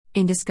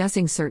In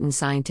discussing certain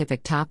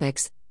scientific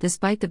topics,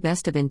 despite the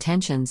best of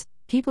intentions,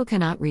 people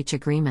cannot reach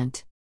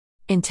agreement.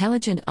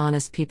 Intelligent,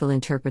 honest people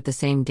interpret the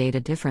same data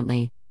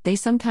differently, they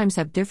sometimes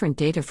have different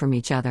data from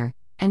each other,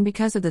 and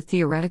because of the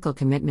theoretical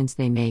commitments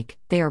they make,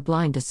 they are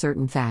blind to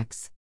certain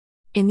facts.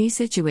 In these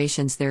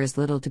situations, there is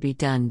little to be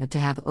done but to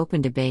have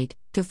open debate,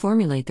 to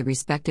formulate the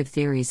respective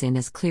theories in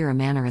as clear a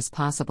manner as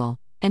possible,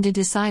 and to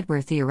decide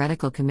where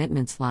theoretical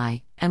commitments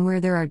lie, and where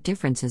there are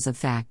differences of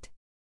fact.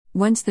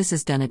 Once this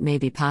is done, it may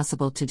be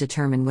possible to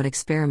determine what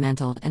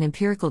experimental and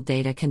empirical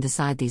data can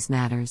decide these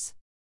matters.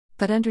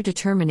 But under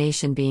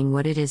determination being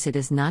what it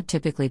is not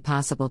typically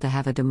possible to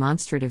have a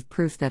demonstrative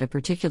proof that a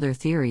particular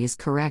theory is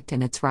correct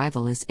and its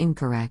rival is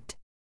incorrect.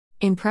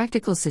 In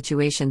practical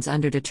situations,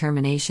 under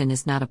determination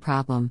is not a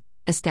problem.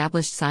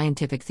 Established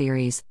scientific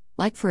theories,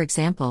 like for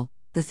example,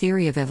 the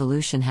theory of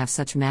evolution, have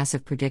such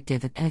massive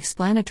predictive and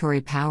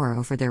explanatory power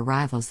over their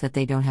rivals that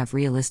they don't have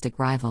realistic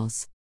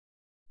rivals.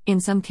 In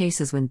some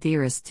cases, when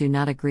theorists do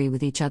not agree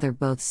with each other,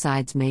 both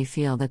sides may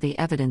feel that the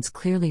evidence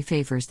clearly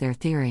favors their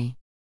theory.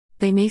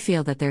 They may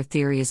feel that their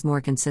theory is more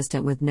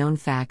consistent with known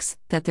facts,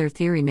 that their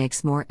theory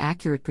makes more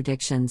accurate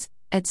predictions,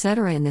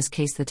 etc. In this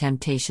case, the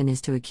temptation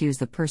is to accuse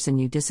the person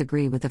you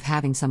disagree with of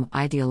having some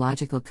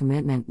ideological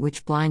commitment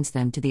which blinds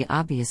them to the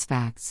obvious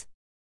facts.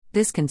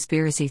 This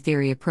conspiracy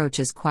theory approach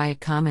is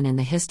quite common in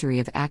the history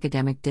of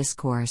academic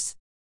discourse.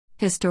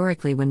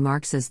 Historically, when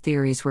Marx's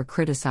theories were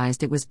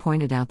criticized, it was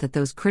pointed out that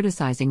those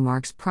criticizing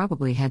Marx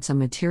probably had some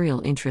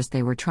material interest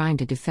they were trying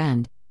to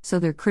defend, so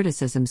their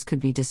criticisms could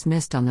be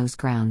dismissed on those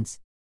grounds.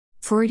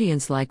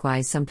 Freudians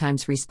likewise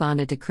sometimes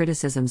responded to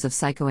criticisms of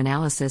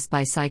psychoanalysis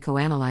by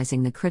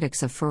psychoanalyzing the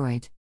critics of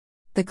Freud.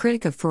 The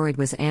critic of Freud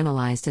was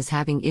analyzed as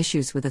having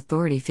issues with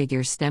authority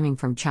figures stemming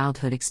from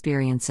childhood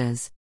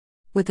experiences.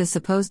 With the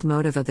supposed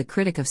motive of the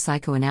critic of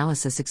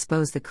psychoanalysis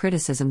exposed, the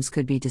criticisms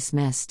could be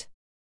dismissed.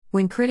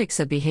 When critics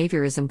of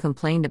behaviorism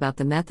complained about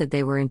the method,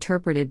 they were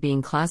interpreted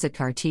being closet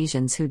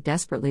Cartesians who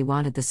desperately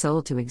wanted the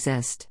soul to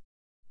exist.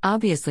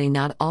 Obviously,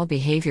 not all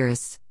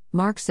behaviorists,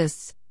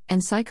 Marxists,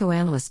 and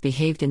psychoanalysts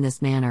behaved in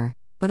this manner,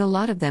 but a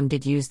lot of them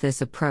did use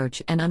this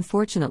approach, and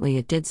unfortunately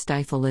it did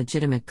stifle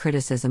legitimate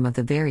criticism of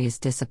the various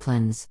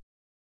disciplines.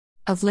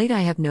 Of late, I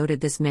have noted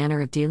this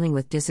manner of dealing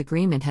with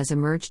disagreement has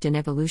emerged in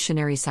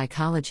evolutionary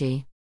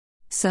psychology.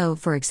 So,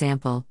 for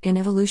example, in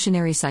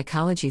evolutionary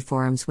psychology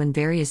forums, when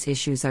various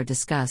issues are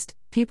discussed,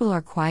 people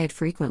are quite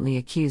frequently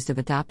accused of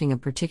adopting a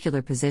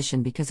particular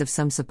position because of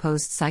some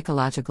supposed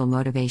psychological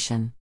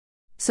motivation.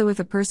 So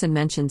if a person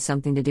mentions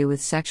something to do with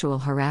sexual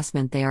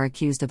harassment, they are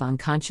accused of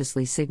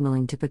unconsciously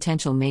signaling to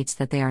potential mates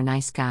that they are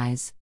nice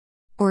guys.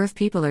 Or if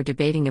people are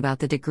debating about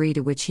the degree to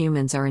which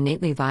humans are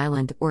innately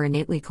violent or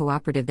innately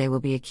cooperative, they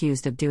will be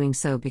accused of doing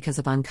so because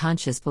of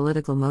unconscious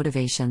political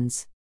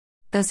motivations.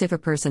 Thus, if a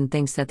person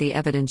thinks that the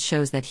evidence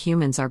shows that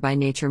humans are by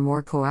nature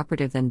more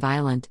cooperative than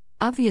violent,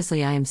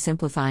 obviously I am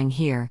simplifying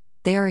here,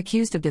 they are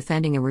accused of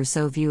defending a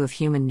Rousseau view of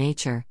human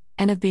nature,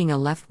 and of being a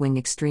left-wing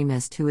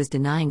extremist who is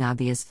denying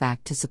obvious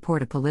fact to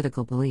support a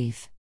political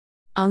belief.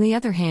 On the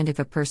other hand, if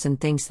a person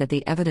thinks that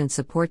the evidence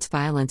supports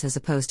violence as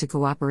opposed to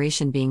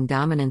cooperation being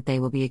dominant, they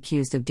will be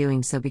accused of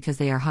doing so because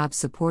they are Hobbes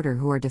supporter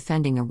who are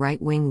defending a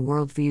right-wing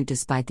worldview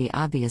despite the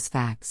obvious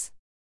facts.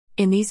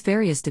 In these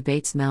various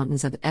debates,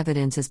 mountains of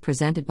evidence is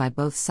presented by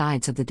both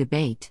sides of the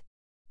debate.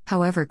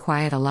 However,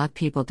 quite a lot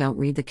people don't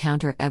read the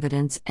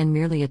counter-evidence and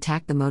merely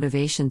attack the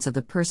motivations of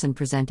the person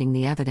presenting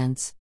the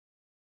evidence.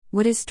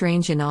 What is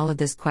strange in all of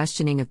this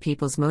questioning of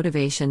people's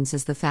motivations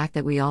is the fact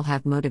that we all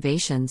have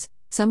motivations,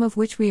 some of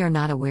which we are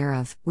not aware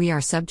of. We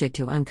are subject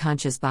to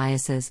unconscious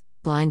biases,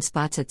 blind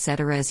spots,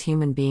 etc. As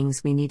human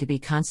beings, we need to be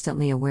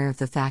constantly aware of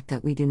the fact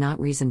that we do not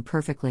reason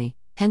perfectly,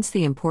 hence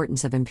the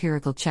importance of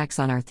empirical checks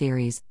on our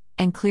theories,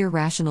 and clear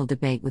rational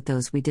debate with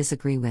those we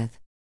disagree with.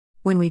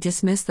 When we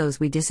dismiss those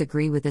we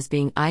disagree with as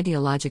being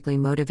ideologically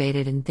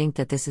motivated and think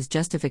that this is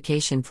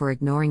justification for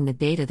ignoring the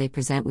data they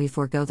present, we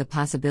forego the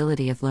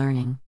possibility of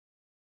learning.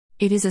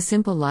 It is a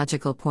simple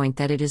logical point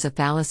that it is a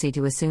fallacy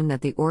to assume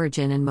that the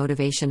origin and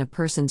motivation of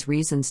person's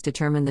reasons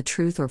determine the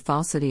truth or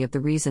falsity of the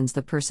reasons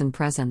the person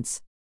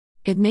presents.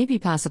 It may be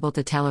possible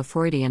to tell a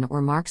Freudian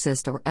or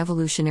Marxist or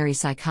evolutionary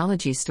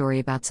psychology story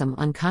about some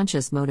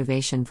unconscious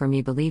motivation for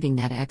me believing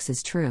that X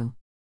is true.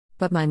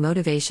 But my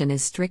motivation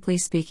is strictly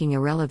speaking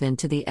irrelevant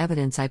to the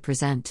evidence I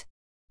present.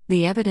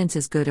 The evidence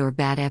is good or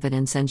bad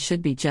evidence and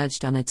should be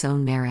judged on its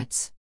own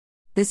merits.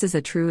 This is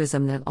a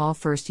truism that all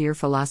first-year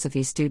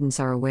philosophy students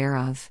are aware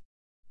of.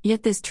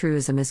 Yet this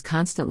truism is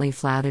constantly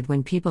flouted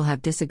when people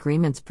have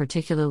disagreements,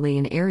 particularly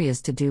in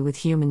areas to do with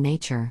human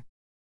nature.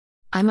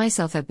 I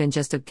myself have been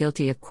just as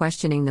guilty of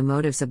questioning the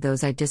motives of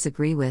those I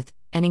disagree with,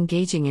 and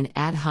engaging in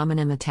ad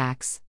hominem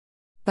attacks.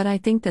 But I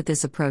think that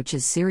this approach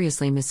is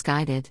seriously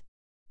misguided.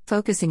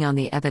 Focusing on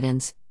the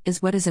evidence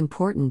is what is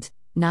important,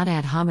 not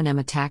ad hominem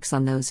attacks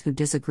on those who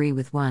disagree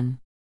with one.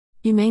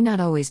 You may not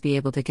always be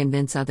able to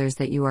convince others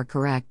that you are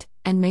correct,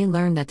 and may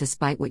learn that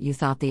despite what you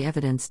thought the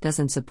evidence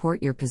doesn't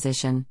support your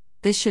position,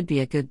 this should be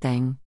a good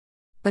thing.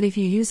 But if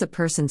you use a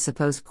person's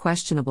supposed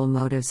questionable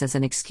motives as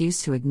an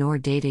excuse to ignore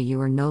data,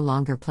 you are no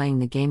longer playing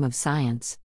the game of science.